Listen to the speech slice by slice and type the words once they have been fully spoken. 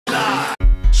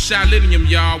chi-lennium,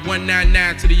 y'all.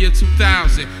 199 to the year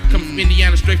 2000. Coming from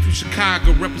Indiana, straight from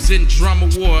Chicago, representing Drum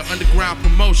Award, underground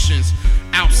promotions.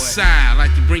 Outside,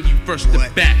 like to bring you first to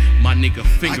back, my nigga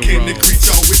finger roll. I came to greet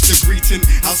y'all with the greeting.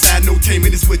 Outside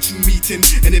notainment is what you meeting.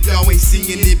 And if y'all ain't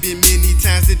seeing it, been many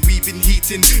times that we've been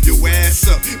heating your ass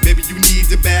up. Maybe you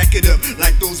need to back it up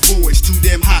like those boys, too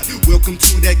damn hot. Welcome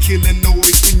to that killing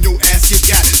noise when your ass get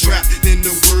got trapped in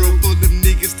the world full of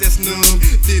niggas that's numb,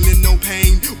 feeling no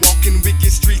pain, walking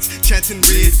wicked streets, chanting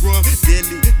red rum.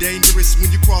 Deadly, dangerous when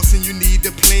you crossing, you need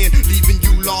a plan, leaving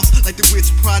you lost like the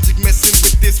Witch Project, messing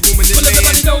with this woman and man.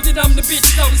 Everybody know that I'm the bitch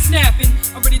that's always snapping.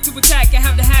 I'm ready to attack and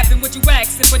have to happen what you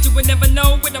asking, but you would never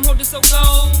know what I'm holding so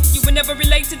low. You would never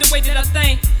relate to the way that I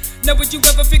think. Nor would you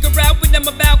ever figure out what I'm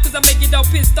about, cause I make it all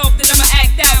pissed off that I'ma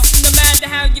act out. No matter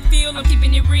how you feel, I'm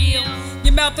keeping it real.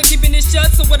 Your mouth, I'm keeping it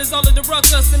shut, so what is all of the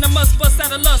ruckus? And I must bust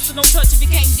out of lust, so don't touch if you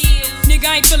can't deal. Nigga,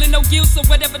 I ain't feeling no guilt, so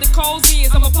whatever the cause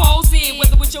is, I'ma pause in.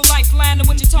 Whether with your lifeline or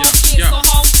with your talk is, so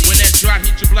home. When that drop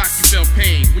hit your block, you felt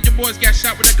pain. When your boys got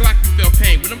shot with a Glock, you felt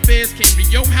pain. When them feds came to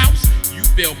your house, you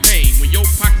felt pain. When your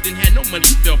pockets didn't have no money,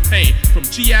 you felt pain. From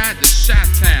GI to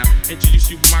Chi-Town,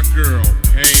 introduce you with my girl,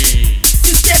 Pain.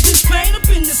 It's that bitch Pain up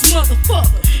in this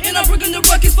motherfucker. And I'm bringing the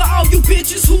ruckus for all you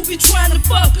bitches who be trying to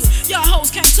fuck us. Y'all hoes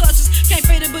can't touch us, can't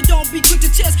fade it, but don't be quick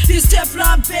to test. This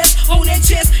Teflon vest on that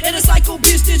chest, and a psycho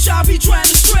bitch that y'all be trying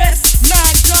to stress.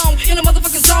 Nine gone in a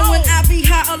motherfucking zone when I be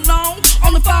high alone.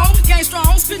 On the phone, gang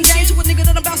strong, spitting game to a nigga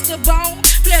that I'm about to bone.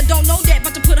 Player don't know that,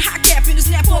 about to put a hot cap in the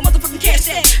snap for a motherfucking cash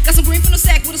tag. Got some green from the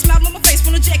sack with a smile on my face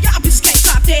from the jack. Y'all bitches can't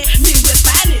pop that. Midwest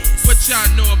finest. What y'all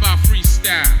know about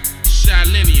freestyle?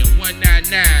 Chi-lennium, 199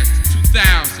 to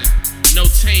 2000.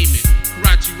 Notainment,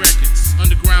 Karachi Records,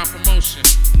 underground promotion,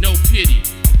 no pity,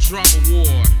 Drum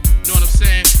Award. Know what I'm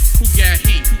saying? Who got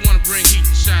heat? Who wanna bring heat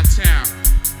to Chi-Town?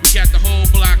 We got the whole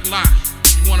block locked.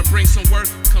 You wanna bring some work?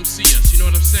 Come see us. You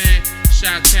know what I'm saying?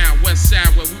 Chi-Town, West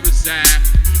Side, where we reside.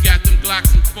 You got them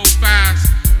Glocks and 4.5s?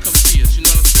 Come see us. You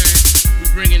know what I'm saying? We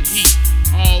bringing heat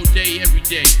all day, every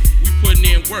day. We putting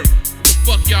in work. What the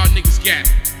fuck y'all niggas got?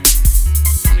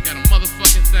 Only got a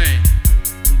motherfucking thing.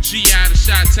 From GI to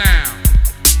Chi-Town.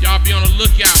 Y'all be on the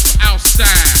lookout for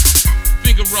outside.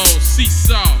 Finger rolls,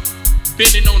 seesaw.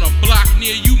 Bending on a block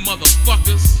near you,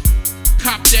 motherfuckers.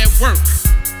 Cop that work.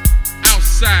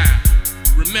 Outside.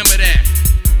 Remember that.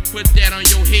 Put that on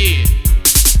your head.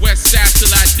 West side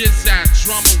till I decide.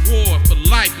 Drum Award for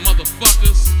life,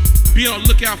 motherfuckers. Be on the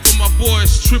lookout for my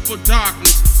boys. Triple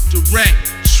Darkness. Direct.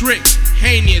 Trick.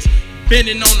 Heinous.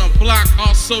 Bending on a block,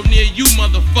 also near you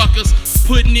motherfuckers.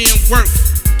 Putting in work,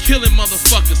 killing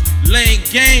motherfuckers. Laying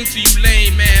game to you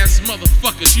lame ass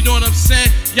motherfuckers. You know what I'm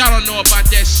saying? Y'all don't know about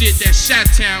that shit, that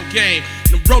Chi-Town game.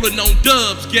 The rolling on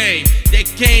dubs game. That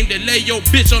game that lay your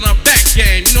bitch on her back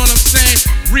game. You know what I'm saying?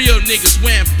 Real niggas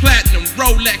wearing platinum,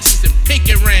 Rolexes and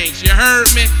pinky rings. You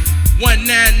heard me?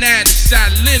 199 to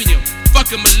chi-lennium.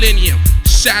 Fuck a millennium.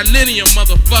 Chi-lennium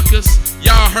motherfuckers.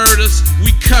 Y'all heard us,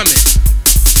 we coming.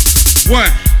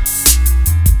 One.